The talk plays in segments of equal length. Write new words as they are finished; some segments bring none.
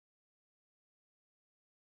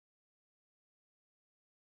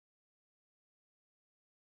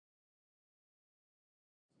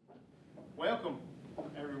Welcome,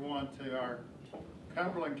 everyone, to our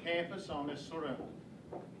Cumberland Campus on this sort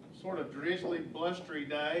of drizzly, blustery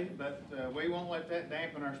day, but we won't let that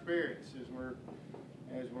dampen our spirits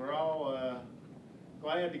as we're all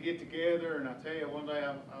glad to get together. And I tell you, one day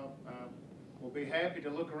I will be happy to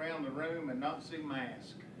look around the room and not see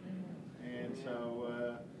masks. And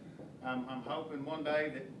so I'm hoping one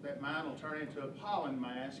day that mine will turn into a pollen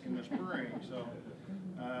mask in the spring. So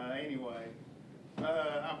anyway.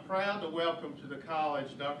 I'm proud to welcome to the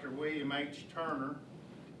college Dr. William H. Turner.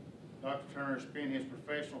 Dr. Turner spent his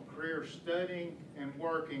professional career studying and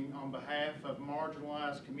working on behalf of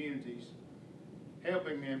marginalized communities,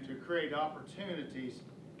 helping them to create opportunities,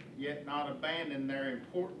 yet not abandon their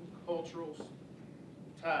important cultural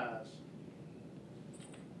ties.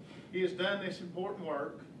 He has done this important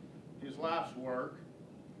work, his life's work,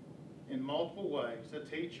 in multiple ways: a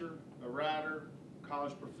teacher, a writer,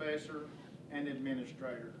 college professor, and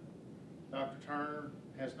administrator. Dr. Turner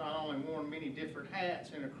has not only worn many different hats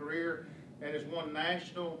in a career that has won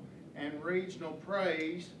national and regional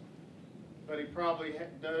praise, but he probably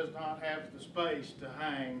does not have the space to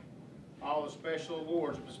hang all the special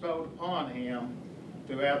awards bestowed upon him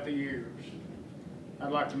throughout the years.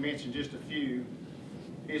 I'd like to mention just a few.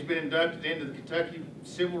 He's been inducted into the Kentucky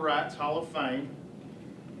Civil Rights Hall of Fame,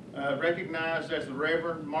 recognized as the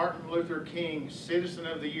Reverend Martin Luther King Citizen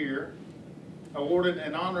of the Year, awarded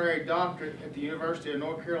an honorary doctorate at the University of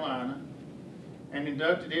North Carolina, and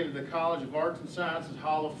inducted into the College of Arts and Sciences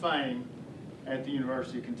Hall of Fame at the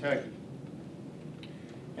University of Kentucky.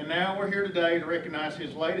 And now we're here today to recognize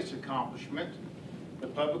his latest accomplishment, the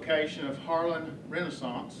publication of Harlan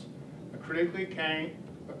Renaissance, a critically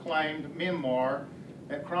acclaimed memoir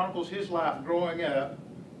that chronicles his life growing up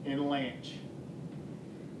in Lynch.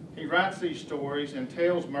 He writes these stories and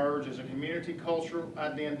tales merge as a community cultural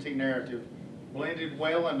identity narrative blended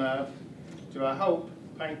well enough to, I hope,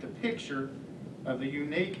 paint the picture of the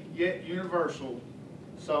unique yet universal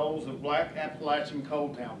souls of Black Appalachian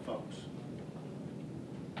Coal Town folks.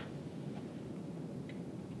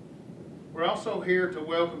 We're also here to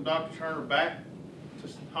welcome Dr. Turner back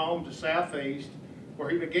home to Southeast, where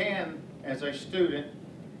he began as a student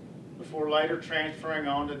before later transferring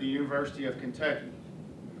on to the University of Kentucky.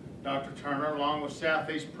 Dr. Turner, along with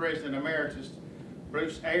Southeast President Emeritus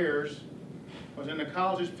Bruce Ayers, was in the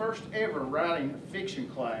college's first ever writing fiction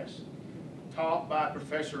class taught by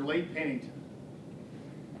Professor Lee Pennington,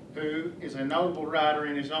 who is a notable writer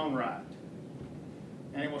in his own right.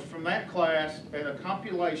 And it was from that class that a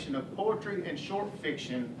compilation of poetry and short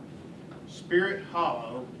fiction, Spirit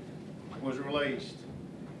Hollow, was released,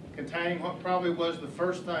 containing what probably was the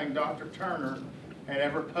first thing Dr. Turner had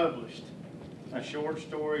ever published, a short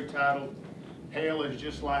story titled Hell is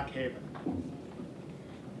Just Like Heaven.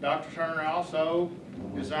 Dr. Turner also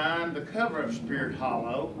designed the cover of Spirit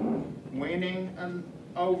Hollow, winning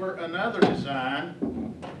over another design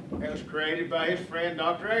that was created by his friend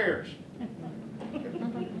Dr. Ayers.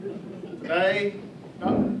 Today,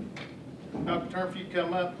 Dr. Turner, if you'd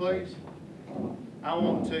come up, please. I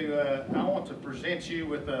want to present you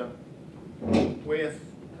with an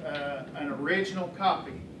original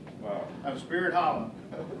copy of Spirit Hollow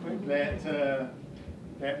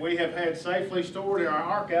that we have had safely stored in our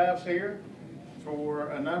archives here for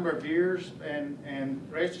a number of years, and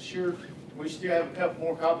rest assured, we still have a couple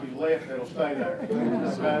more copies left that'll stay there.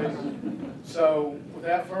 Okay? So,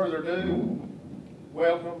 without further ado,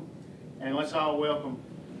 welcome, and let's all welcome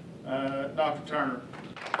Dr. Turner.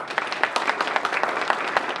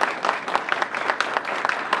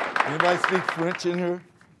 Anybody speak French in here?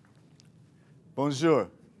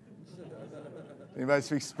 Bonjour. Anybody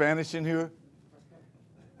speak Spanish in here?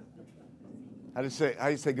 How do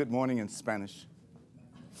you say good morning in Spanish?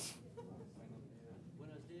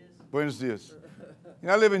 Buenos dias. You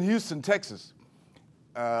know, I live in Houston, Texas.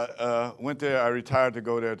 Went there, I retired to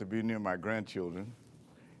go there to be near my grandchildren.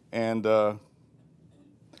 And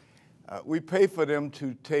we pay for them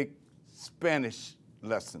to take Spanish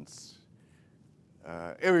lessons.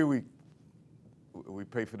 Every week, we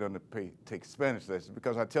pay for them to take Spanish lessons,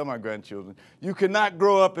 because I tell my grandchildren, you cannot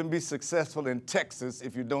grow up and be successful in Texas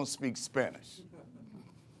if you don't speak Spanish.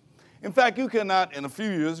 In fact, you cannot, in a few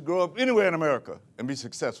years, grow up anywhere in America and be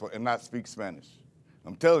successful and not speak Spanish.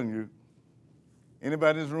 I'm telling you.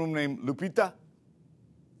 Anybody in this room named Lupita?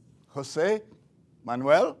 Jose?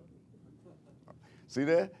 Manuel? See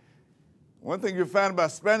there? One thing you'll find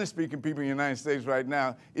about Spanish-speaking people in the United States right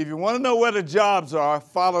now, if you want to know where the jobs are,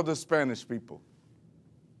 follow the Spanish people.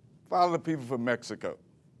 Follow the people from Mexico.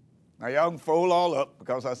 Now, y'all can fold all up,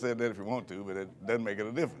 because I said that if you want to, but it doesn't make it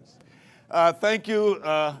a difference. Thank you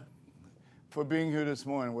for being here this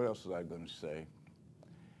morning. What else was I going to say?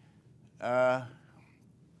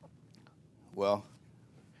 Well,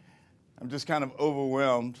 I'm just kind of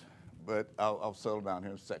overwhelmed, but I'll settle down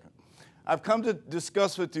here in a second. I've come to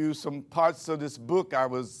discuss with you some parts of this book I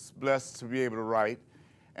was blessed to be able to write,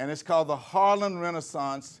 and it's called The Harlan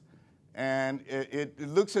Renaissance, and it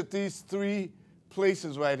looks at these three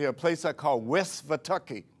places right here, a place I call West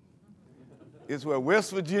Kentucky. It's where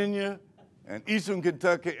West Virginia and Eastern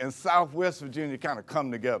Kentucky and Southwest Virginia kind of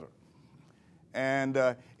come together. And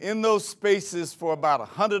in those spaces for about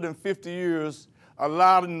 150 years, a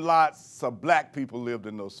lot and lots of black people lived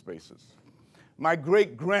in those spaces. My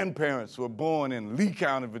great-grandparents were born in Lee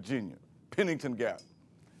County, Virginia, Pennington Gap.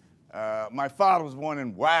 My father was born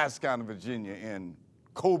in Wise County, Virginia, in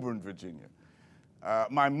Coburn, Virginia.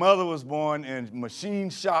 My mother was born in Machine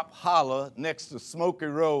Shop Holler next to Smoky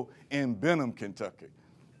Row in Benham, Kentucky.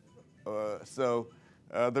 So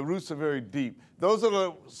the roots are very deep. Those are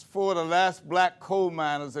the four of the last black coal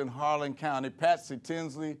miners in Harlan County. Patsy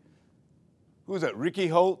Tinsley, who's that? Ricky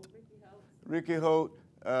Holt? Ricky Holt.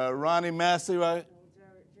 Ronnie Massey, right?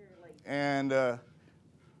 And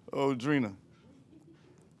Drina.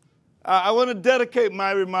 I want to dedicate my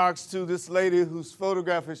remarks to this lady whose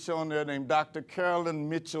photograph is shown there named Dr. Carolyn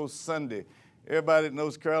Mitchell Sunday. Everybody that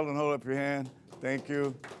knows Carolyn, hold up your hand. Thank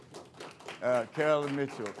you. Carolyn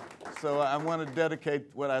Mitchell. So I want to dedicate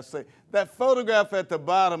what I say. That photograph at the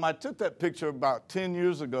bottom, I took that picture about 10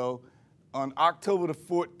 years ago on October the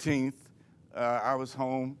 14th. I was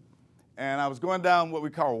home, and I was going down what we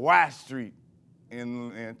call Y Street,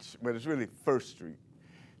 but it's really First Street.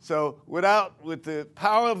 So with the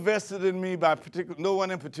power vested in me by no one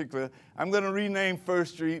in particular, I'm going to rename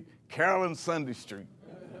First Street Carolyn Sunday Street.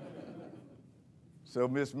 So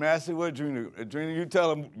Miss Massey, what Drina? Drina, you tell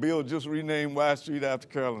them Bill just renamed Y Street after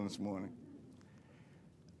Carolyn this morning.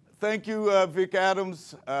 Thank you, Vic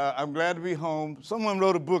Adams. I'm glad to be home. Someone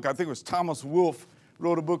wrote a book, I think it was Thomas Wolfe,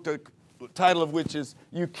 wrote a book, the title of which is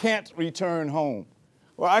You Can't Return Home.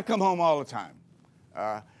 Well, I come home all the time.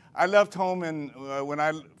 I left home when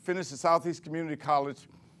I finished at Southeast Community College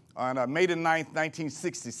on May the 9th,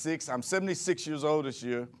 1966. I'm 76 years old this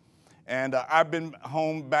year, and I've been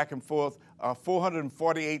home back and forth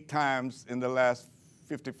 448 times in the last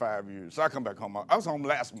 55 years. So I come back home. I was home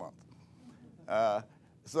last month.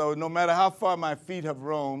 So no matter how far my feet have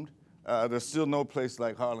roamed, there's still no place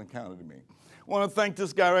like Harlan County to me. I want to thank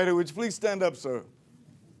this guy right here. Would you please stand up, sir?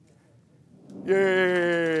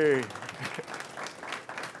 Yay!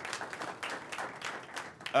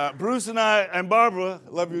 Bruce and I, and Barbara,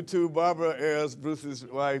 love you too. Barbara Ayers, Bruce's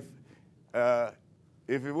wife.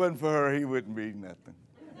 If it wasn't for her, he wouldn't be nothing.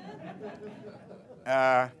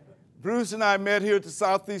 Bruce and I met here at the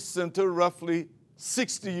Southeast Center roughly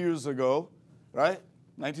 60 years ago, right?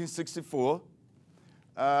 1964.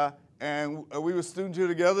 And we were students here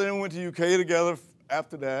together and went to UK together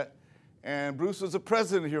after that. And Bruce was a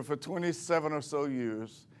president here for 27 or so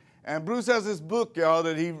years. And Bruce has this book, y'all,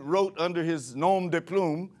 that he wrote under his nom de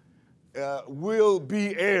plume, Will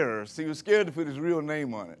Be Heirs. He was scared to put his real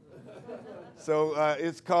name on it. So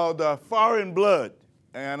it's called Foreign Blood.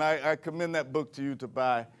 And I commend that book to you to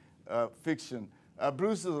buy fiction.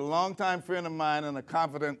 Bruce is a longtime friend of mine and a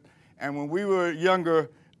confidant. And when we were younger,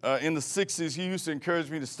 in the 60s, he used to encourage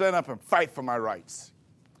me to stand up and fight for my rights.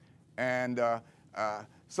 And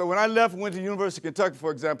so when I left and went to the University of Kentucky,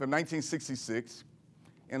 for example, in 1966,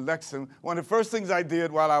 in Lexington, one of the first things I did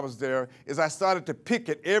while I was there is I started to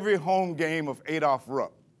picket every home game of Adolph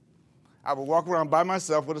Rupp. I would walk around by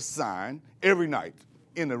myself with a sign every night.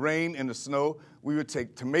 In the rain, in the snow, we would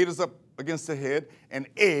take tomatoes up against the head and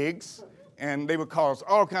eggs, and they would call us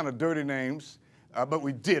all kind of dirty names, but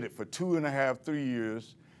we did it for 2.5, 3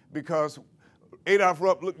 years because Adolph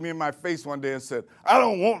Rupp looked me in my face one day and said, I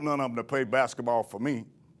don't want none of them to play basketball for me.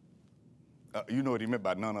 You know what he meant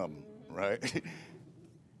by none of them, right?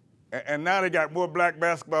 And now they got more black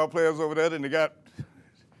basketball players over there than they got,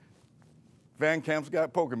 Van Camp's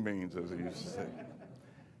got poking beans, as he used to say.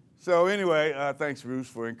 So anyway, thanks, Bruce,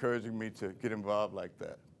 for encouraging me to get involved like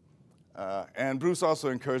that. And Bruce also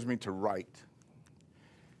encouraged me to write.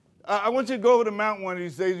 I want you to go over the mountain one of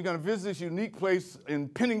these days. You're going to visit this unique place in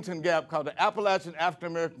Pennington Gap called the Appalachian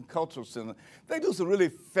African Cultural Center. They do some really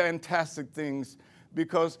fantastic things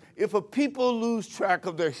because if a people lose track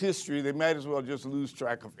of their history, they might as well just lose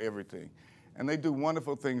track of everything. And they do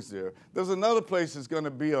wonderful things there. There's another place that's going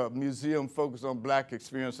to be a museum focused on black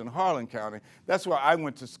experience in Harlan County. That's where I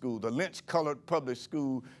went to school. The Lynch Colored Public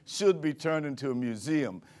School should be turned into a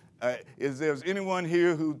museum. If there's anyone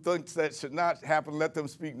here who thinks that should not happen, let them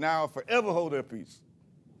speak now or forever hold their peace.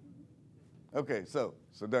 Okay, so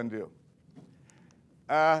done deal.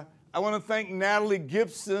 I want to thank Natalie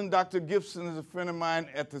Gibson. Dr. Gibson is a friend of mine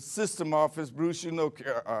at the system office. Bruce, you know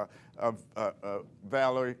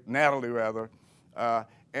Natalie rather.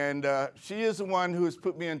 And she is the one who has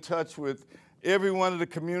put me in touch with every one of the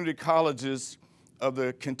community colleges of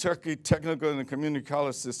the Kentucky Technical and the Community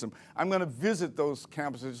College system. I'm going to visit those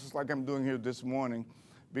campuses just like I'm doing here this morning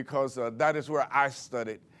because that is where I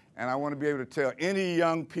studied. And I want to be able to tell any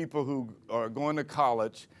young people who are going to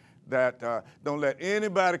college that don't let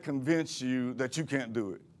anybody convince you that you can't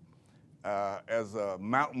do it as a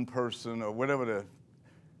mountain person or whatever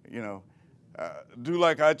do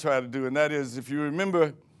like I try to do. And that is, if you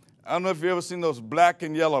remember, I don't know if you've ever seen those black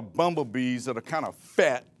and yellow bumblebees that are kind of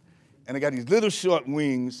fat, and they got these little short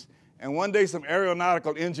wings. And one day some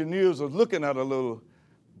aeronautical engineers were looking at a little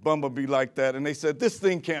bumblebee like that, and they said, this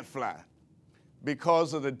thing can't fly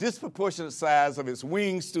because of the disproportionate size of its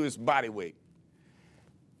wings to its body weight.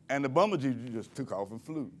 And the bumblebee just took off and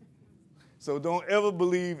flew. So don't ever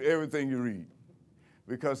believe everything you read.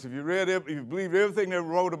 Because if you believe everything they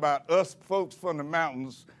wrote about us folks from the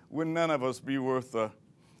mountains, would none of us be worth a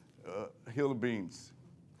hill of beans.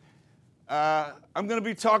 I'm going to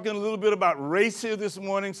be talking a little bit about race here this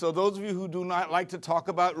morning. So those of you who do not like to talk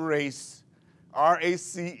about race,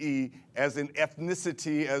 R-A-C-E, as in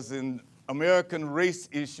ethnicity, as in American race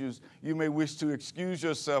issues, you may wish to excuse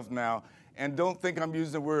yourself now. And don't think I'm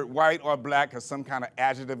using the word white or black as some kind of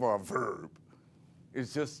adjective or a verb.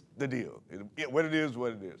 It's just the deal. What it is,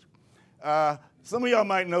 what it is. Some of y'all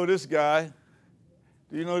might know this guy.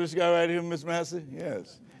 Do you know this guy right here, Miss Massey?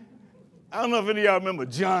 Yes. I don't know if any of y'all remember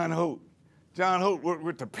John Holt. John Holt worked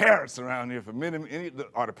with the parrots around here for many.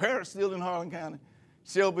 Are the parrots still in Harlan County?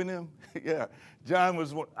 Shelby and them? Yeah. John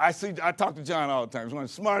was one. I talk to John all the time. He's one of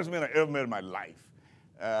the smartest men I ever met in my life.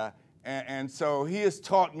 And so he has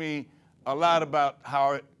taught me a lot about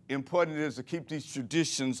how important it is to keep these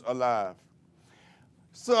traditions alive.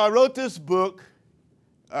 So I wrote this book.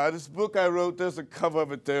 I wrote, there's a cover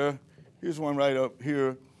of it there. Here's one right up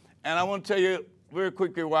here. And I want to tell you very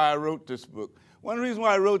quickly why I wrote this book. One reason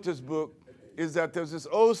why I wrote this book is that there's this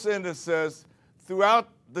old saying that says, throughout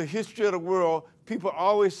the history of the world, people are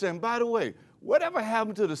always saying, by the way, whatever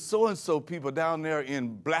happened to the so-and-so people down there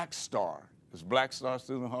in Black Star? Is Black Star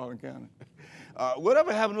still in Harlan County?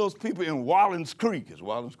 Whatever happened to those people in Wallens Creek? Is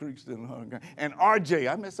Wallens Creek still in Harlan County? And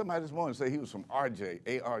RJ, I met somebody this morning say he was from RJ,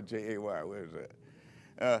 A-R-J-A-Y, where is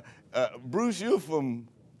that? Bruce, you're from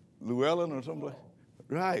Llewellyn or someplace?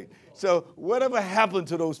 Right. So whatever happened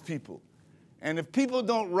to those people? And if people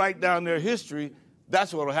don't write down their history,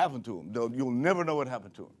 that's what will happen to them. You'll never know what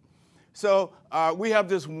happened to them. So we have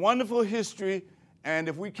this wonderful history, and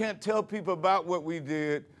if we can't tell people about what we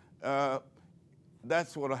did,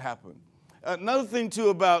 that's what will happen. Another thing, too,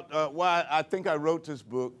 about why I think I wrote this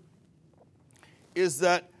book is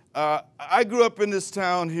that I grew up in this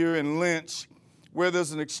town here in Lynch where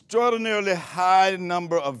there's an extraordinarily high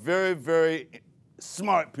number of very, very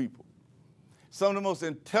smart people. Some of the most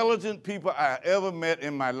intelligent people I ever met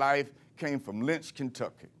in my life came from Lynch,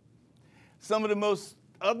 Kentucky. Some of the most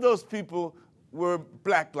of those people were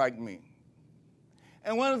black like me.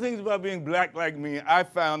 And one of the things about being black like me, I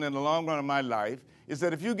found in the long run of my life, is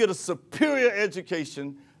that if you get a superior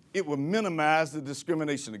education, it will minimize the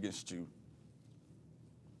discrimination against you.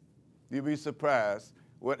 You'll be surprised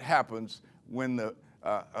what happens when the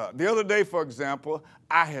other day, for example,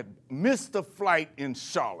 I had missed a flight in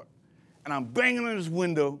Charlotte, and I'm banging on this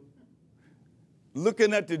window,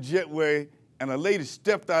 looking at the jetway, and a lady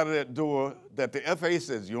stepped out of that door that the FAA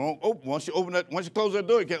says, you don't open. Once you close that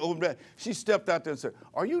door, you can't open that. She stepped out there and said,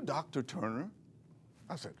 "Are you Dr. Turner?"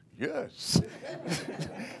 I said, "Yes."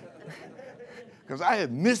 Because I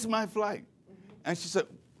had missed my flight. And she said,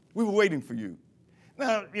 "We were waiting for you."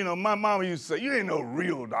 Now, my mama used to say, "You ain't no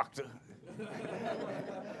real doctor."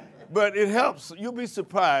 But it helps. You'll be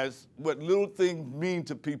surprised what little things mean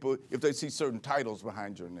to people if they see certain titles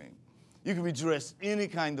behind your name. You can be dressed any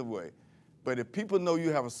kind of way. But if people know you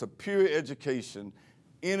have a superior education,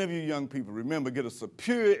 any of you young people, remember, get a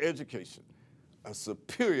superior education. A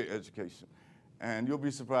superior education. And you'll be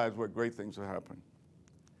surprised what great things will happen.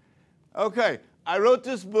 Okay, I wrote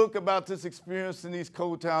this book about this experience in these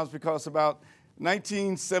coal towns because about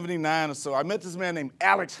 1979 or so, I met this man named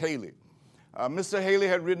Alex Haley. Mr. Haley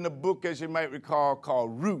had written a book, as you might recall,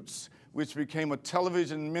 called Roots, which became a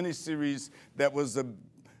television miniseries that was the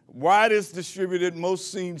widest distributed,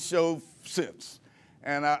 most seen show since.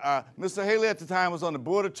 And Mr. Haley at the time was on the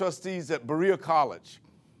board of trustees at Berea College.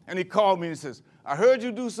 And he called me and says, "I heard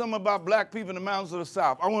you do something about black people in the mountains of the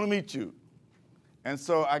South. I want to meet you." And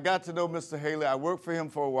so I got to know Mr. Haley. I worked for him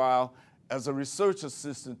for a while as a research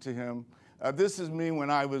assistant to him. This is me when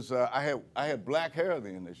I was, I had black hair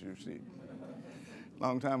then, as you see,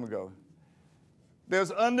 long time ago. There's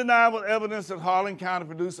undeniable evidence that Harlan County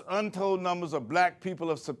produced untold numbers of black people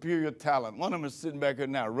of superior talent. One of them is sitting back here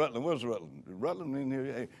now, Rutland. Where's Rutland? Is Rutland in here?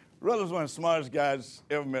 Hey, Rutland's one of the smartest guys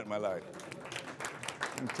ever met in my life.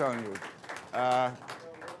 I'm telling you. I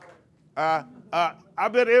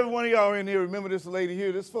bet every one of y'all in here remember this lady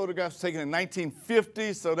here. This photograph was taken in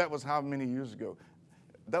 1950, so that was how many years ago?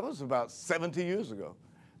 That was about 70 years ago.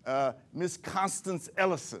 Miss Constance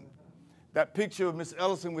Ellison. That picture of Miss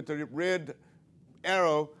Ellison with the red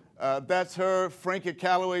arrow, that's her, Frankie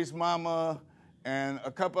Calloway's mama, and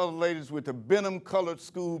a couple other ladies with the Benham Colored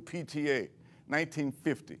School PTA,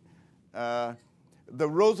 1950. The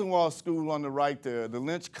Rosenwald School on the right there, the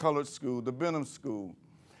Lynch Colored School, the Benham School.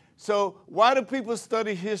 So why do people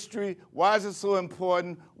study history? Why is it so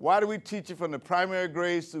important? Why do we teach it from the primary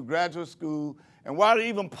grades through graduate school? And why do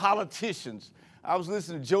even politicians? I was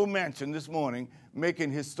listening to Joe Manchin this morning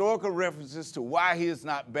making historical references to why he is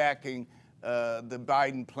not backing the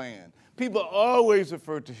Biden plan. People always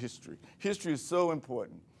refer to history. History is so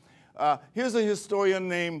important. Here's a historian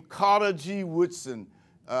named Carter G. Woodson.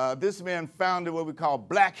 This man founded what we call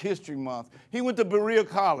Black History Month. He went to Berea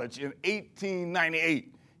College in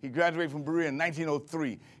 1898. He graduated from Berea in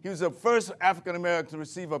 1903. He was the first African-American to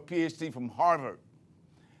receive a Ph.D. from Harvard.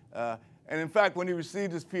 And in fact, when he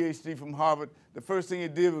received his Ph.D. from Harvard, the first thing he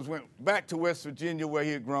did was went back to West Virginia where he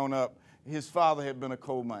had grown up. His father had been a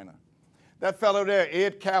coal miner. That fellow there,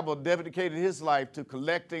 Ed Cabell, dedicated his life to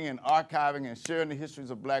collecting and archiving and sharing the histories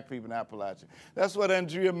of black people in Appalachia. That's what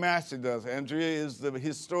Andrea Massey does. Andrea is the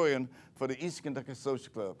historian for the East Kentucky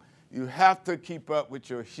Social Club. You have to keep up with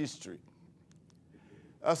your history.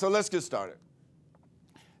 So let's get started.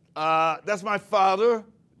 That's my father.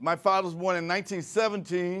 My father was born in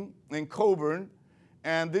 1917 in Coburn,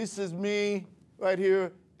 and this is me right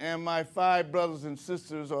here and my 5 brothers and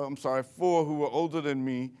sisters, or I'm sorry, 4 who were older than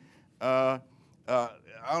me. I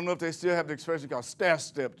don't know if they still have the expression called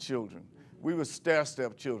stair-step children. We were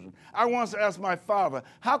stair-step children. I once asked my father,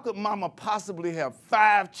 how could mama possibly have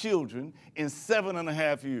 5 children in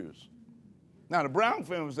 7.5 years? Now, the Brown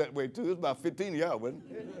family was that way, too. It was about 15 of y'all, wasn't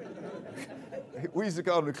it? We used to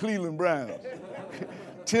call them the Cleveland Browns.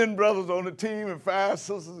 10 brothers on the team and 5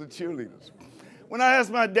 sisters and cheerleaders. When I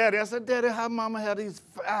asked my daddy, I said, Daddy, how mama had these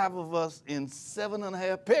 5 of us in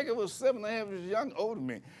 7.5? Peggy was 7.5 years young, older than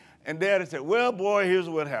me. And Daddy said, well, boy, here's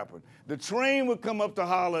what happened. The train would come up to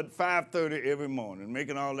Holler at 5:30 every morning,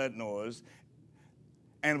 making all that noise,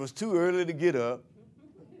 and it was too early to get up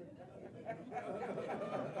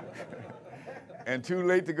and too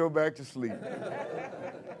late to go back to sleep.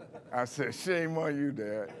 I said, shame on you,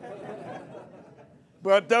 Dad.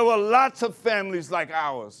 But there were lots of families like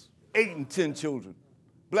ours, 8 and 10 children.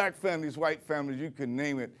 Black families, white families, you can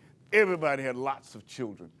name it. Everybody had lots of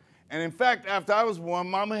children. And in fact, after I was born,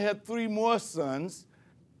 Mama had 3 more sons,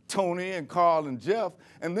 Tony and Carl and Jeff,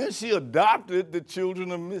 and then she adopted the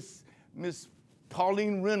children of Miss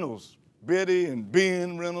Pauline Reynolds, Betty and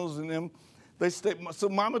Ben Reynolds and them. So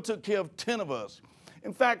Mama took care of 10 of us.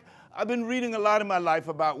 In fact, I've been reading a lot in my life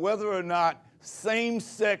about whether or not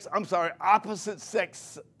opposite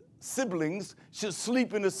sex siblings should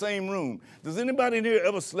sleep in the same room. Does anybody in here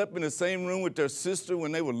ever slept in the same room with their sister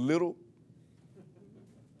when they were little?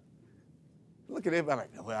 Look at everybody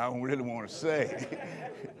like, well, I don't really want to say.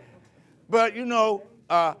 But, you know,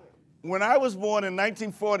 when I was born in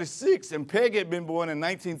 1946 and Peggy had been born in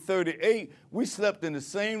 1938, we slept in the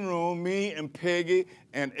same room, me and Peggy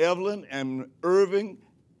and Evelyn and Irving,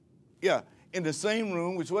 in the same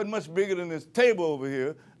room, which wasn't much bigger than this table over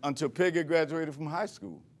here, until Peggy graduated from high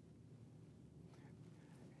school.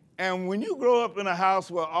 And when you grow up in a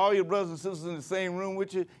house where all your brothers and sisters in the same room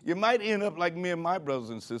with you, you might end up like me and my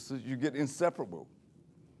brothers and sisters. You get inseparable.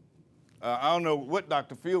 I don't know what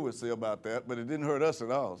Dr. Field would say about that, but it didn't hurt us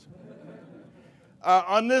at all.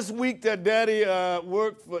 On this week that Daddy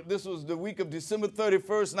worked for, this was the week of December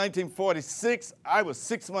 31st, 1946. I was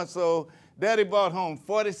 6 months old. Daddy brought home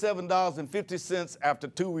 $47.50 after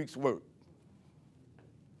 2 weeks' work.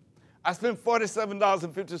 I spent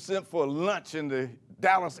 $47.50 for lunch in the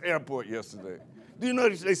Dallas airport yesterday. Do you know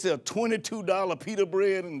they sell $22 pita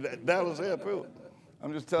bread in the Dallas airport?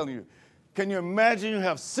 I'm just telling you. Can you imagine you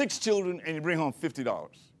have 6 children and you bring home $50?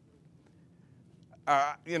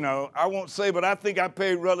 You know, I won't say, but I think I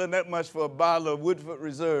paid Rutland that much for a bottle of Woodford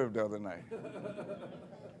Reserve the other night.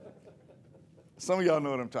 Some of y'all know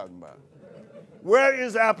what I'm talking about. Where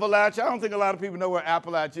is Appalachia? I don't think a lot of people know where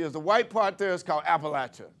Appalachia is. The white part there is called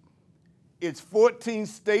Appalachia. It's 14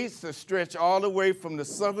 states that stretch all the way from the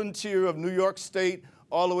southern tier of New York State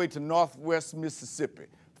all the way to northwest Mississippi.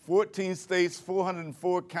 14 states,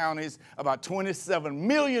 404 counties, about 27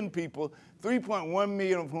 million people, 3.1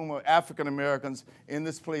 million of whom are African Americans in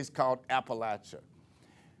this place called Appalachia.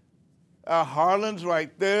 Harlan's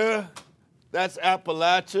right there. That's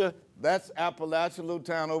Appalachia. That's Appalachia, a little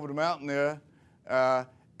town over the mountain there.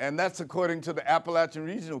 And that's according to the Appalachian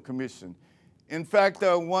Regional Commission. In fact,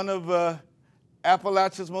 one of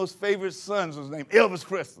Appalachia's most favorite sons was named Elvis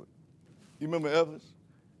Presley. You remember Elvis?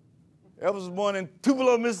 Elvis was born in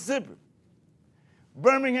Tupelo, Mississippi.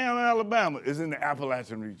 Birmingham, Alabama is in the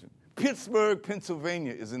Appalachian region. Pittsburgh,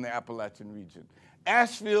 Pennsylvania is in the Appalachian region.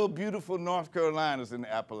 Asheville, beautiful North Carolina is in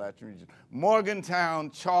the Appalachian region.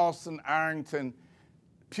 Morgantown, Charleston, Ironton,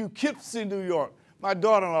 Poughkeepsie, New York. My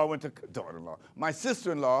my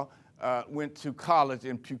sister-in-law went to college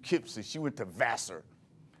in Poughkeepsie. She went to Vassar.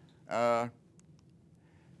 I've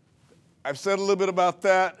said a little bit about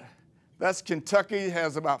that. That's Kentucky,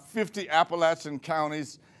 has about 50 Appalachian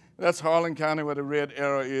counties. That's Harlan County where the red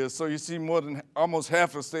arrow is. So you see more than almost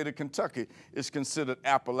half the state of Kentucky is considered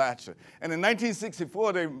Appalachia. And in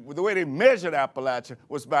 1964, the way they measured Appalachia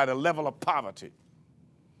was by the level of poverty.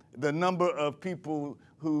 The number of people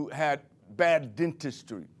who had bad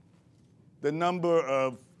dentistry, the number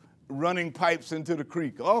of running pipes into the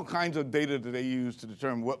creek, all kinds of data that they used to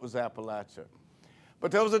determine what was Appalachia.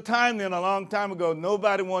 But there was a time then, a long time ago,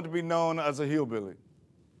 nobody wanted to be known as a hillbilly.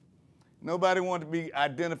 Nobody wanted to be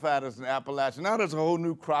identified as an Appalachian. Now there's a whole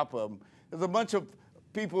new crop of them. There's a bunch of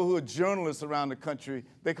people who are journalists around the country.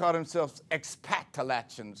 They call themselves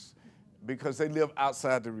expatalachians because they live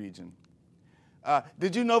outside the region.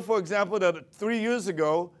 Did you know, for example, that 3 years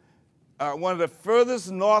ago, one of the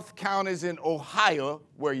furthest north counties in Ohio,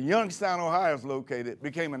 where Youngstown, Ohio is located,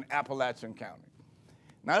 became an Appalachian county?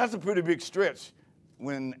 Now that's a pretty big stretch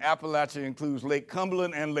when Appalachia includes Lake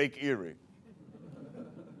Cumberland and Lake Erie.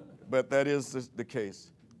 But that is the case.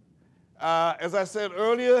 As I said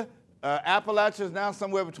earlier, Appalachia is now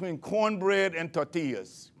somewhere between cornbread and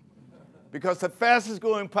tortillas, because the fastest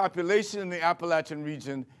growing population in the Appalachian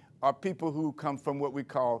region are people who come from what we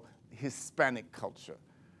call Hispanic culture,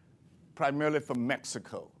 primarily from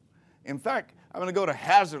Mexico. In fact, I'm going to go to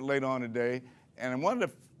Hazard later on today, and one of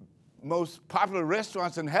the most popular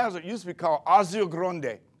restaurants in Hazard used to be called Azul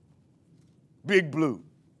Grande, Big Blue.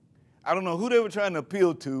 I don't know who they were trying to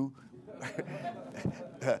appeal to.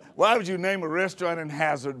 Why would you name a restaurant in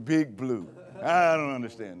Hazard Big Blue? I don't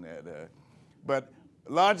understand that. But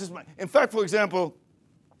largest, in fact, for example,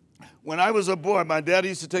 when I was a boy, my dad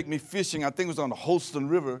used to take me fishing. I think it was on the Holston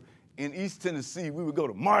River in East Tennessee. We would go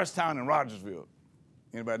to Morristown and Rogersville.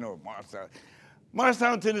 Anybody know Morristown?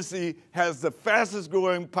 Morristown, Tennessee has the fastest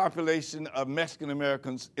growing population of Mexican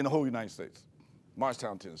Americans in the whole United States.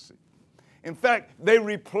 Morristown, Tennessee. In fact, they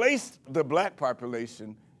replaced the black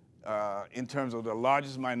population in terms of the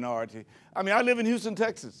largest minority. I mean, I live in Houston,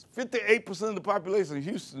 Texas. 58% of the population in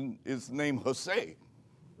Houston is named Jose.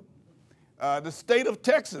 The state of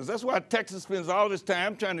Texas, that's why Texas spends all this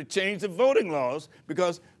time trying to change the voting laws,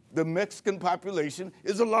 because the Mexican population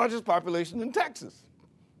is the largest population in Texas.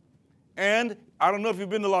 And I don't know if you've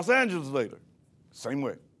been to Los Angeles later. Same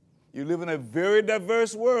way. You live in a very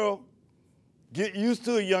diverse world. Get used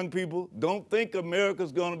to it, young people. Don't think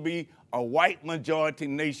America's going to be a white majority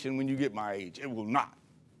nation when you get my age. It will not.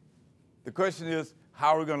 The question is,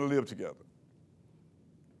 how are we going to live together?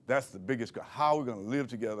 That's the biggest question. How are we going to live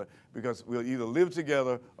together? Because we'll either live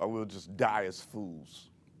together or we'll just die as fools.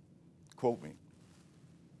 Quote me.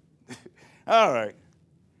 All right.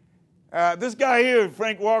 This guy here,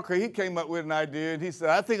 Frank Walker, he came up with an idea, and he said,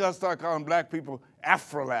 I think I'll start calling black people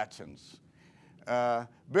Afrolachans.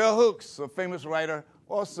 Bell Hooks, a famous writer,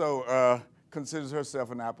 also considers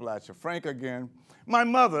herself an Appalachian. Frank again. My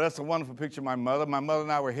mother, that's a wonderful picture of my mother. My mother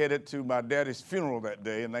and I were headed to my daddy's funeral that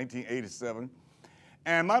day in 1987.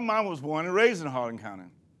 And my mom was born and raised in Harlan County.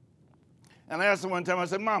 And I asked her one time, I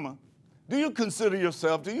said, Mama, do you consider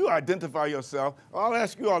yourself, do you identify yourself, I'll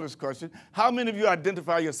ask you all this question, how many of you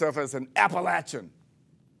identify yourself as an Appalachian?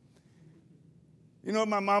 You know what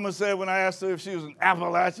my mama said when I asked her if she was an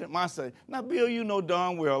Appalachian? Mama said, now, Bill, you know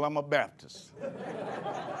darn well I'm a Baptist.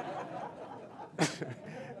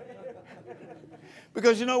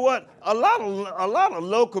 Because you know what? A lot of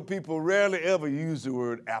local people rarely ever use the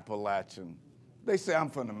word Appalachian. They say, I'm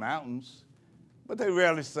from the mountains, but they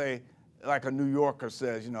rarely say, like a New Yorker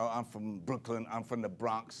says, you know, I'm from Brooklyn, I'm from the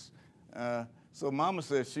Bronx. So Mama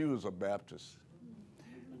said she was a Baptist.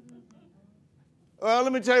 Well,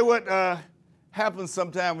 let me tell you what happens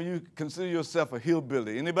sometime when you consider yourself a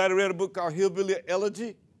hillbilly. Anybody read a book called Hillbilly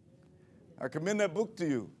Elegy? I commend that book to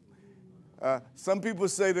you. Some people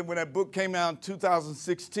say that when that book came out in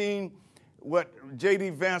 2016, what J.D.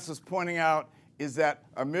 Vance was pointing out is that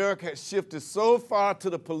America has shifted so far to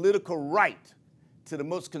the political right, to the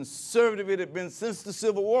most conservative it had been since the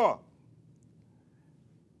Civil War.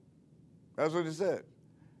 That's what he said.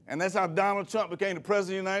 And that's how Donald Trump became the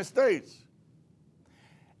president of the United States.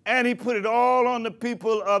 And he put it all on the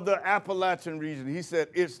people of the Appalachian region. He said,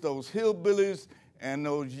 it's those hillbillies and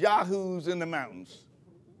those yahoos in the mountains.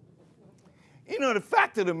 You know, the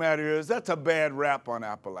fact of the matter is that's a bad rap on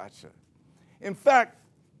Appalachia. In fact,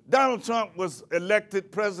 Donald Trump was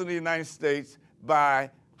elected president of the United States by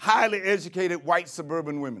highly educated white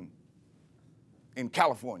suburban women in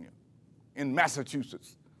California, in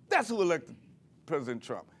Massachusetts. That's who elected President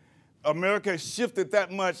Trump. America has shifted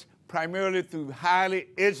that much primarily through highly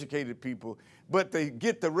educated people, but they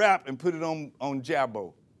get the rap and put it on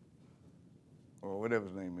Jabbo, or whatever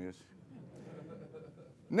his name is.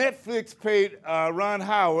 Netflix paid Ron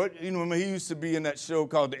Howard, you know, he used to be in that show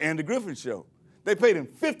called The Andy Griffith Show. They paid him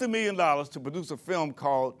 $50 million to produce a film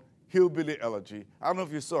called Hillbilly Elegy. I don't know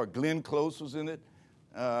if you saw it. Glenn Close was in it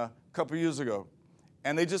a couple years ago.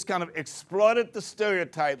 And they just kind of exploited the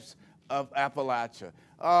stereotypes of Appalachia.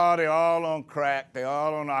 Oh, they're all on crack, they're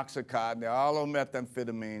all on Oxycontin, they're all on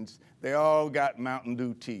methamphetamines, they all got Mountain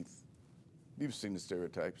Dew teeth. You've seen the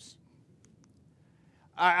stereotypes.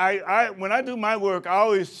 When I do my work, I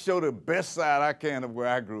always show the best side I can of where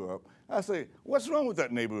I grew up. I say, what's wrong with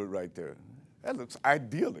that neighborhood right there? That looks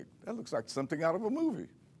idyllic. That looks like something out of a movie.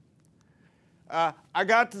 I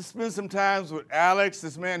got to spend some time with Alex,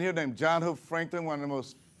 this man here named John Hope Franklin, one of the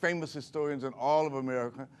most famous historians in all of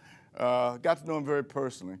America. Got to know him very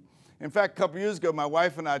personally. In fact, a couple years ago, my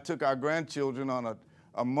wife and I took our grandchildren on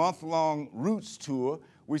a month-long roots tour.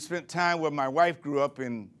 We spent time where my wife grew up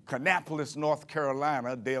in Kannapolis, North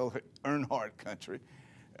Carolina, Dale Earnhardt country.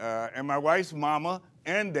 And my wife's mama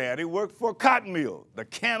and daddy worked for a cotton mill, the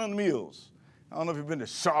Cannon Mills. I don't know if you've been to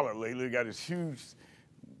Charlotte lately. They got this huge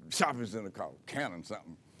shopping center called Cannon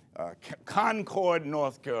something. Concord,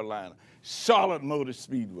 North Carolina. Charlotte Motor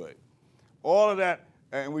Speedway. All of that,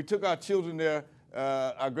 and we took our children there,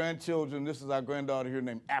 our grandchildren. This is our granddaughter here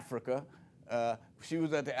named Africa. She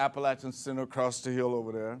was at the Appalachian Center across the hill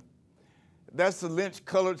over there. That's the Lynch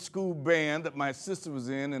Colored School Band that my sister was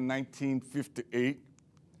in 1958.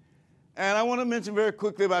 And I want to mention very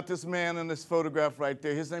quickly about this man in this photograph right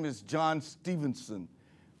there. His name is John Stevenson.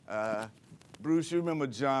 Bruce, you remember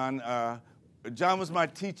John. John was my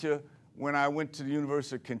teacher when I went to the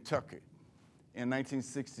University of Kentucky in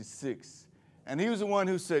 1966. And he was the one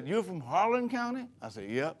who said, "You're from Harlan County?" I said,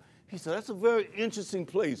 "Yep." He said, "That's a very interesting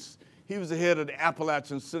place." He was the head of the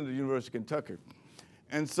Appalachian Center at the University of Kentucky.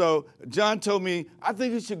 And so John told me, "I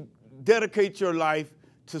think you should dedicate your life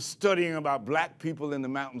to studying about black people in the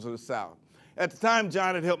mountains of the South." At the time,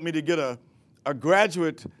 John had helped me to get a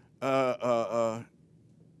graduate, John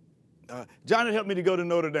had helped me to go to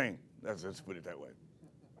Notre Dame. Let's put it that way.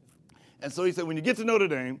 And so he said, when you get to Notre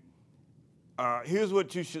Dame, here's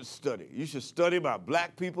what you should study. You should study about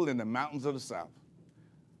black people in the mountains of the South.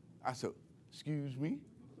 I said, "Excuse me?"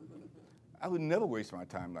 I would never waste my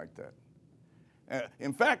time like that.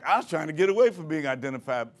 In fact, I was trying to get away from being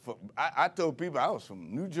identified. I told people I was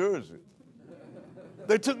from New Jersey.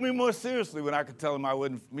 They took me more seriously when I could tell them I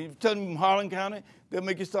wasn't. When you tell them from Harlan County, they'll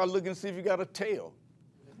make you start looking and see if you got a tail.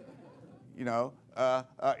 You know.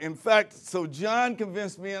 In fact, so John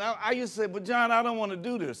convinced me, and I used to say, "But John, I don't want to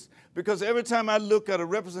do this," because every time I look at a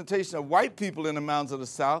representation of white people in the mountains of the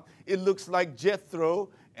South, it looks like Jethro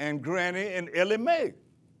and Granny and Ellie Mae.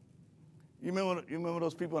 You remember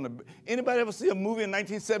those people on the... Anybody ever see a movie in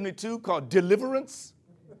 1972 called Deliverance?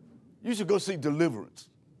 You should go see Deliverance.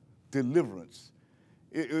 Deliverance.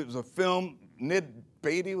 It was a film, Ned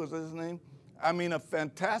Beatty was his name? I mean, a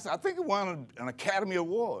fantastic... I think it won an Academy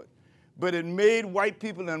Award. But it made white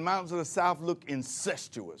people in the mountains of the South look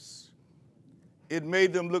incestuous. It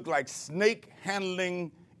made them look like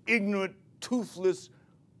snake-handling, ignorant, toothless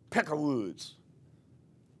peckerwoods.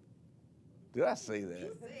 Did I say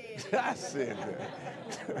that? I said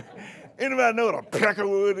that. Anybody know what a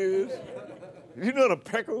peckerwood is? You know what a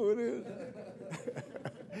peckerwood is?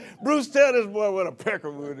 Bruce, tell this boy what a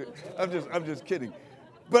peckerwood is. I'm just kidding.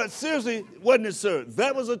 But seriously, wasn't it, sir?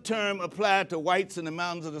 That was a term applied to whites in the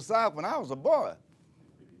mountains of the South when I was a boy.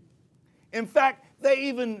 In fact, they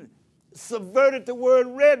even subverted the word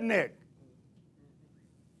redneck.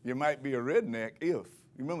 You might be a redneck if.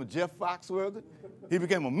 You remember Jeff Foxworthy? He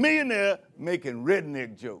became a millionaire making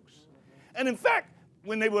redneck jokes. And in fact,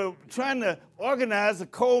 when they were trying to organize the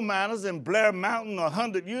coal miners in Blair Mountain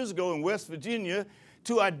 100 years ago in West Virginia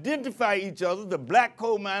to identify each other, the black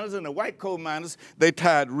coal miners and the white coal miners, they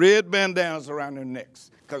tied red bandanas around their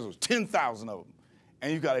necks because there was 10,000 of them.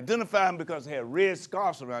 And you could identify them because they had red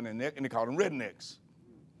scarves around their neck, and they called them rednecks.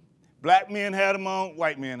 Black men had them on,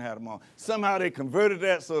 white men had them on. Somehow they converted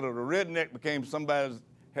that so that a redneck became somebody that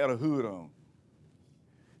had a hood on.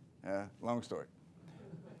 Long story.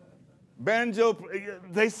 Banjo,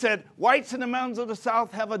 they said, whites in the mountains of the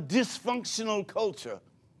South have a dysfunctional culture.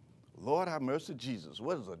 Lord have mercy, Jesus.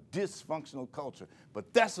 What is a dysfunctional culture?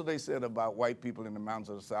 But that's what they said about white people in the mountains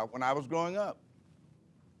of the South when I was growing up.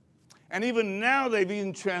 And even now they've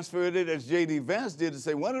even transferred it, as J.D. Vance did, to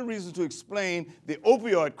say one of the reasons to explain the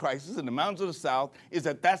opioid crisis in the mountains of the South is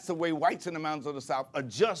that that's the way whites in the mountains of the South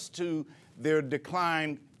adjust to their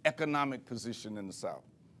declined economic position in the South.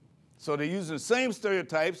 So they're using the same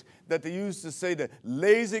stereotypes that they used to say that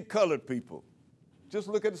lazy colored people. Just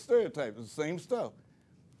look at the stereotypes, it's the same stuff.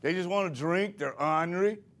 They just want to drink, they're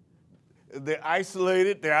ornery, they're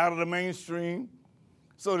isolated, they're out of the mainstream.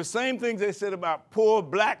 So the same things they said about poor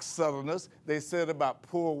black Southerners, they said about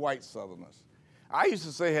poor white Southerners. I used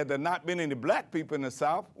to say, had there not been any black people in the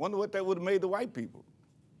South, wonder what that would have made the white people.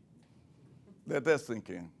 Let that sink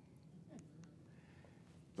in.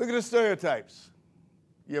 Look at the stereotypes.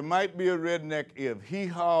 You might be a redneck if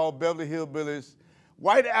hee-haw, Beverly Hillbillies.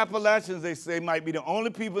 White Appalachians, they say, might be the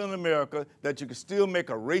only people in America that you can still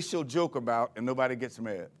make a racial joke about and nobody gets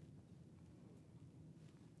mad.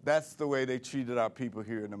 That's the way they treated our people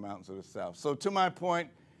here in the mountains of the South. So to my point,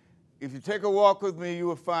 if you take a walk with me, you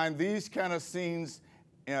will find these kind of scenes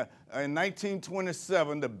in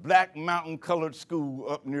 1927, the Black Mountain Colored School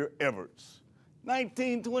up near Everett's.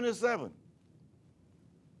 1927.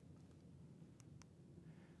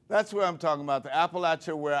 That's where I'm talking about, the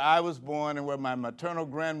Appalachia where I was born and where my maternal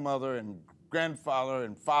grandmother and grandfather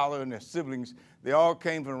and father and their siblings, they all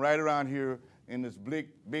came from right around here in this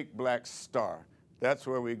big black star. That's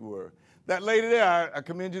where we were. That lady there, I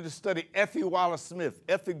commend you to study Effie Wallace Smith.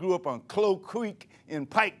 Effie grew up on Clow Creek in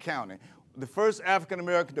Pike County, the first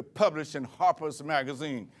African-American to publish in Harper's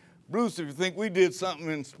Magazine. Bruce, if you think we did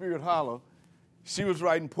something in Spirit Hollow, she was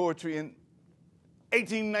writing poetry in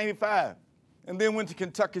 1895 and then went to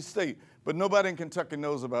Kentucky State. But nobody in Kentucky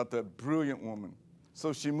knows about that brilliant woman.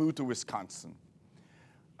 So she moved to Wisconsin.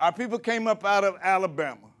 Our people came up out of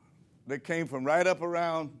Alabama. They came from right up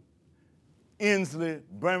around Inslee,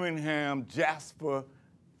 Birmingham, Jasper,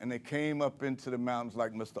 and they came up into the mountains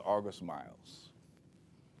like Mr. August Miles.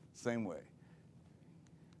 Same way.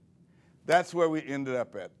 That's where we ended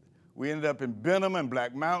up at. We ended up in Benham and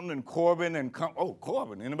Black Mountain and Corbin and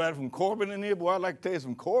Corbin. Anybody from Corbin in here? Boy, I'd like to tell you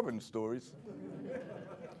some Corbin stories.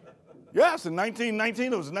 Yes, in 1919, it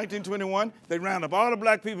was 1921, they rounded up all the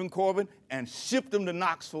black people in Corbin and shipped them to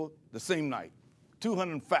Knoxville the same night.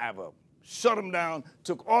 205 of them. Shut them down,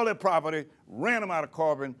 took all their property, ran them out of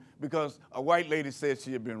Corbin because a white lady said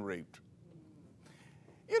she had been raped.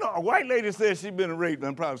 You know, a white lady said she'd been raped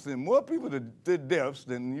and probably sent more people to deaths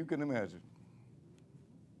than you can imagine.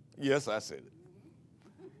 Yes, I said it.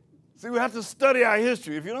 See, we have to study our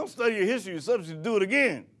history. If you don't study your history, you're subject to do it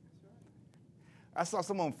again. I saw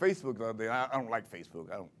someone on Facebook the other day. I don't like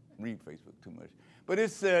Facebook. I don't read Facebook too much. But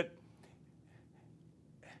it said,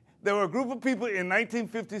 there were a group of people in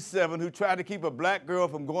 1957 who tried to keep a black girl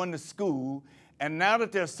from going to school, and now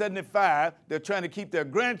that they're 75, they're trying to keep their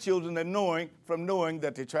grandchildren from knowing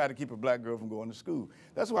that they tried to keep a black girl from going to school.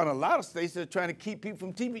 That's why in a lot of states they're trying to keep people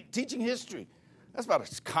from teaching history. That's about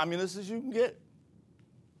as communist as you can get.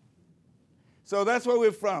 So that's where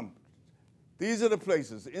we're from. These are the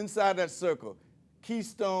places inside that circle.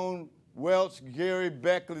 Keystone, Welch, Gary,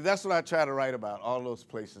 Beckley. That's what I try to write about, all those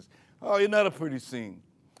places. Oh, isn't that a pretty scene?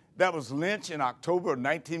 That was Lynch in October of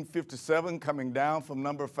 1957 coming down from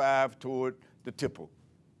number 5 toward the Tipple.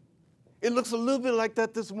 It looks a little bit like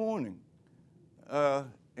that this morning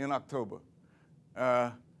in October.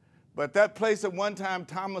 But that place at one time,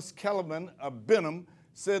 Thomas Kellerman of Benham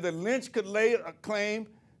said that Lynch could lay a claim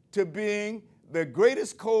to being the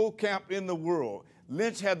greatest coal camp in the world.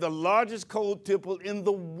 Lynch had the largest coal tipple in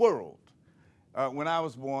the world when I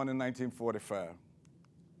was born in 1945.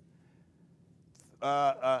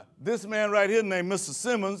 This man right here named Mr.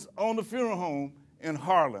 Simmons owned a funeral home in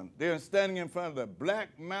Harlan. They're standing in front of the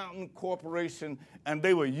Black Mountain Corporation, and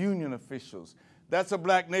they were union officials. That's a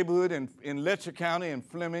black neighborhood in Letcher County in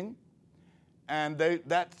Fleming, and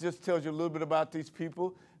that just tells you a little bit about these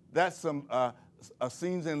people. That's some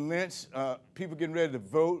scenes in Lynch, people getting ready to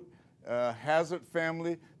vote, Hazard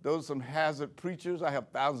family, those are some Hazard preachers. I have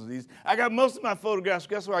thousands of these. I got most of my photographs.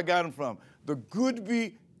 Guess where I got them from? The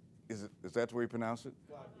Goodby, is that the way you pronounce it?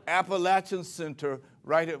 Appalachian Center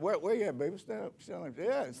right here. Where you at, baby? Stand up. Stand up.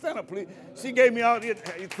 Yeah, stand up, please. She gave me all the,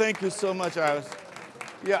 thank you so much, Iris.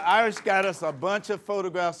 Yeah, Iris got us a bunch of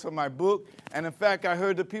photographs for my book. And in fact, I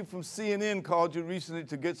heard the people from CNN called you recently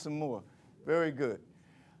to get some more. Very good.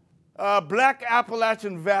 Black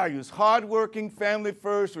Appalachian values: hardworking, family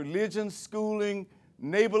first, religion, schooling,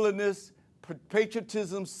 neighborliness,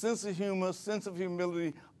 patriotism, sense of humor, sense of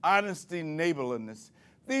humility, honesty, neighborliness.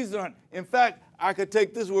 These aren't, in fact, I could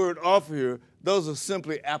take this word off here. Those are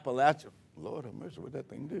simply Appalachian. Lord have mercy, what that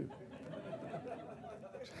thing do?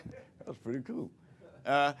 That was pretty cool.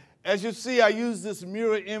 As you see, I use this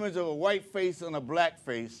mirror image of a white face and a black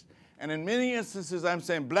face. And in many instances, I'm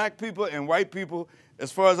saying black people and white people,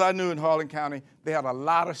 as far as I knew in Harlan County, they had a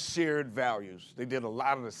lot of shared values. They did a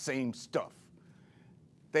lot of the same stuff.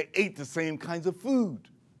 They ate the same kinds of food.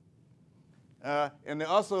 And they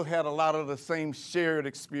also had a lot of the same shared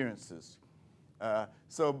experiences. Yeah,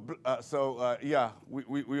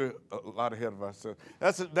 we're a lot ahead of ourselves.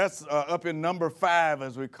 That's up in number 5,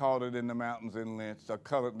 as we called it in the mountains in Lynch, a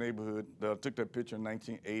colored neighborhood. Took that picture in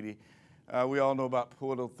 1980. We all know about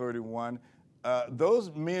Portal 31.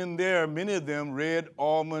 Those men there, many of them, Red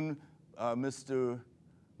Allman, Mr.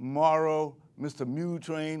 Morrow, Mr. Mule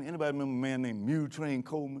Train. Anybody remember a man named Mule Train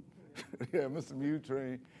Coleman? Yeah, Mr. Mule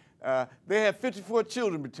Train. They had 54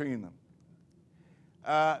 children between them.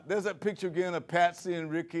 There's that picture again of Patsy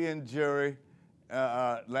and Ricky and Jerry,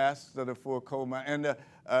 last of the 4 coal mines.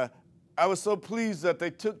 And I was so pleased that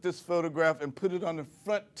they took this photograph and put it on the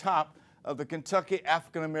front top of the Kentucky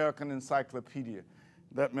African American Encyclopedia.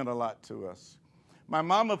 That meant a lot to us. My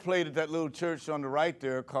mama played at that little church on the right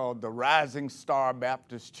there called the Rising Star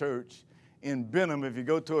Baptist Church in Benham. If you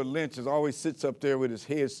go to a Lynch, it always sits up there with his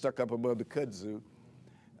head stuck up above the kudzu.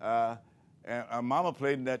 And our mama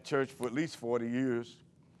played in that church for at least 40 years.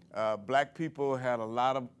 Black people had a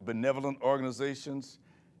lot of benevolent organizations.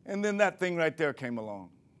 And then that thing right there came along.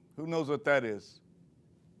 Who knows what that is?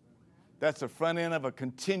 That's the front end of a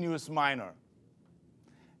continuous miner.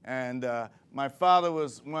 And my father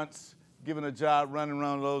was once given a job running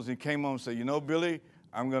around Lowe's. He came home and said, you know, Billy,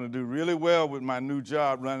 I'm going to do really well with my new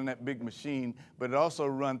job running that big machine, but it also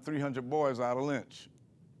run 300 boys out of Lynch.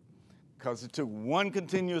 Because it took one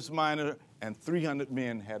continuous miner and 300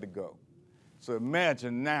 men had to go. So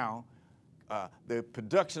imagine now the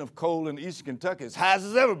production of coal in eastern Kentucky is high as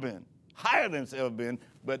it's ever been, higher than it's ever been,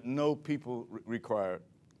 but no people required.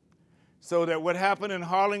 So that what happened in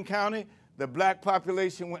Harlan County, the black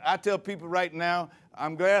population, I tell people right now,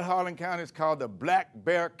 I'm glad Harlan County is called the black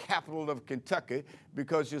bear capital of Kentucky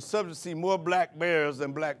because you're subject to see more black bears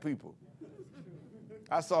than black people.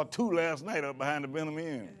 I saw 2 last night up behind the Benham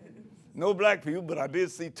Inn. No black people, but I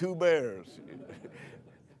did see 2 bears.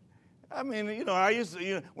 I mean, you know,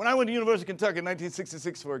 when I went to University of Kentucky in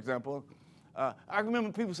 1966, for example, I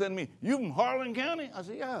remember people saying to me, you from Harlan County? I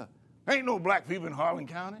said, yeah. Ain't no black people in Harlan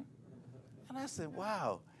County. And I said,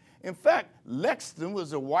 wow. In fact, Lexington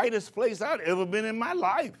was the whitest place I'd ever been in my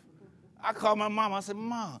life. I called my mom. I said,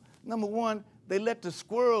 Mom, number 1, they let the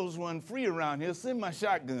squirrels run free around here. Send my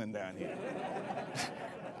shotgun down here.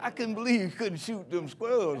 I couldn't believe you couldn't shoot them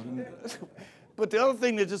squirrels. But the other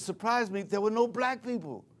thing that just surprised me, there were no black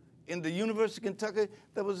people in the University of Kentucky.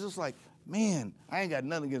 That was just like, man, I ain't got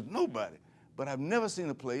nothing against nobody. But I've never seen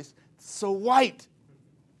a place so white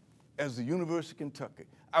as the University of Kentucky.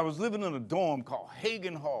 I was living in a dorm called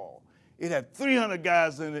Hagen Hall. It had 300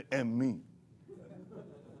 guys in it and me.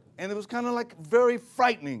 And it was kind of like very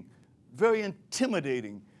frightening, very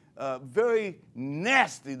intimidating, very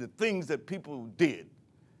nasty, the things that people did.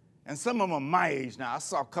 And some of them are my age now. I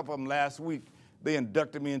saw a couple of them last week. They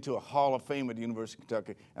inducted me into a Hall of Fame at the University of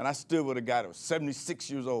Kentucky, and I stood with a guy that was 76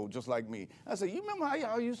 years old, just like me. I said, you remember how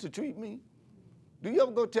y'all used to treat me? Do you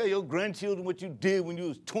ever go tell your grandchildren what you did when you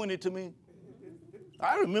was 20 to me?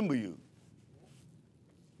 I remember you.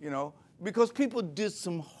 You know, because people did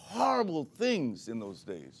some horrible things in those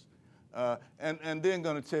days. And then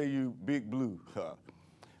going to tell you Big Blue.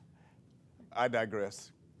 I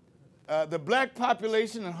digress. The black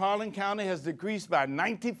population in Harlan County has decreased by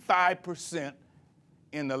 95%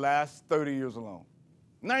 in the last 30 years alone.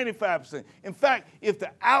 95%. In fact, if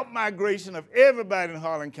the out-migration of everybody in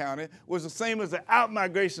Harlan County was the same as the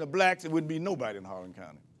out-migration of blacks, it wouldn't be nobody in Harlan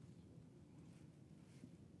County.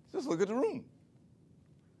 Just look at the room.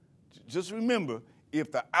 Just remember,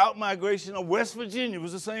 if the out-migration of West Virginia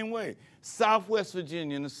was the same way, Southwest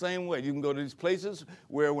Virginia in the same way, you can go to these places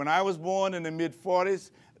where when I was born in the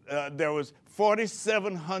mid-40s, there was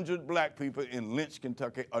 4,700 black people in Lynch,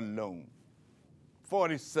 Kentucky alone.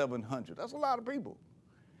 4,700. That's a lot of people.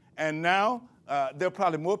 And now, there are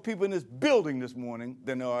probably more people in this building this morning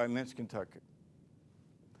than there are in Lynch, Kentucky.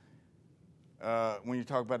 when you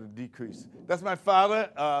talk about the decrease. That's my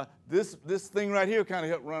father. This thing right here kind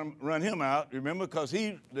of helped run him out, remember, because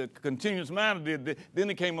the continuous miner did. Then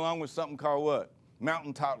he came along with something called what?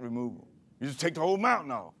 Mountaintop removal. You just take the whole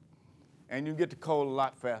mountain off, and you get the coal a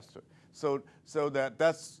lot faster. So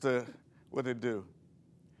that's what they do.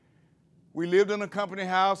 We lived in a company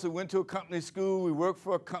house. We went to a company school. We worked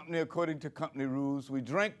for a company according to company rules. We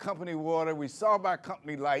drank company water. We saw by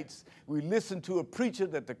company lights. We listened to a preacher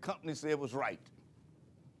that the company said was right,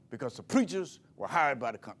 because the preachers were hired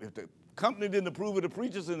by the company. If the company didn't approve of the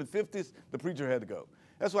preachers in the 50s, the preacher had to go.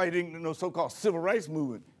 That's why you didn't know so-called civil rights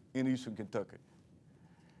movement in eastern Kentucky.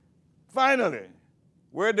 Finally,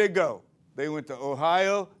 where'd they go? They went to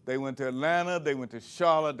Ohio, they went to Atlanta, they went to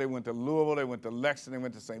Charlotte, they went to Louisville, they went to Lexington, they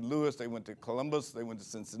went to St. Louis, they went to Columbus, they went to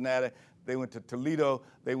Cincinnati, they went to Toledo,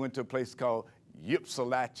 they went to a place called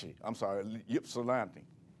Ypsilanti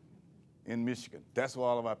in Michigan. That's where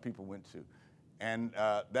all of our people went to. And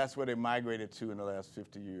that's where they migrated to in the last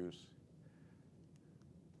 50 years.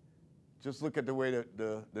 Just look at the way that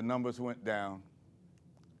the numbers went down.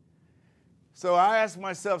 So I ask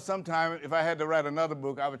myself sometime, if I had to write another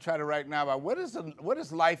book, I would try to write now about what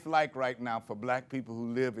is life like right now for black people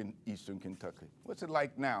who live in eastern Kentucky? What's it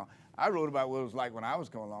like now? I wrote about what it was like when I was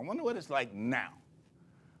going along. I wonder what it's like now.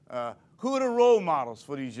 Who are the role models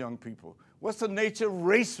for these young people? What's the nature of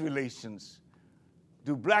race relations?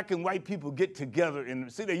 Do black and white people get together?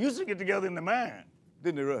 See, they used to get together in the mine,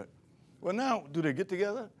 didn't they, Rudd? Well, now, do they get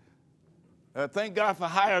together? Thank God for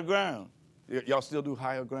higher ground. Y'all still do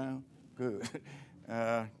higher ground? Good.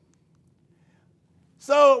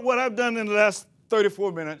 So what I've done in the last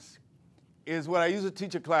 34 minutes is what I used to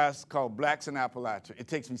teach a class called Blacks in Appalachia. It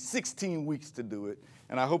takes me 16 weeks to do it,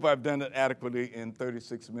 and I hope I've done it adequately in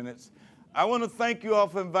 36 minutes. I want to thank you all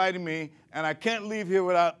for inviting me, and I can't leave here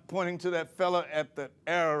without pointing to that fella at the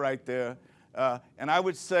arrow right there. And I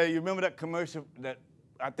would say, you remember that commercial that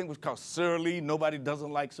I think was called Surly, Nobody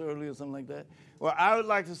Doesn't Like Surly or something like that? Well, I would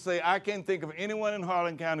like to say I can't think of anyone in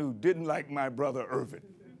Harlan County who didn't like my brother Irvin.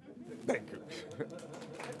 Thank you.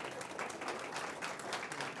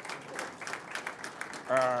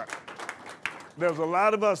 There's a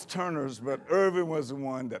lot of us Turners, but Irvin was the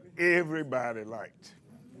one that everybody liked.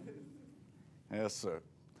 Yes, sir.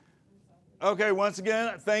 Okay, once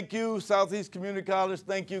again, thank you, Southeast Community College.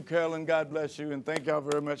 Thank you, Carolyn. God bless you. And thank y'all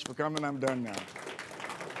very much for coming. I'm done now.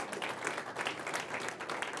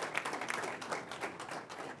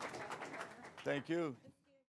 Thank you.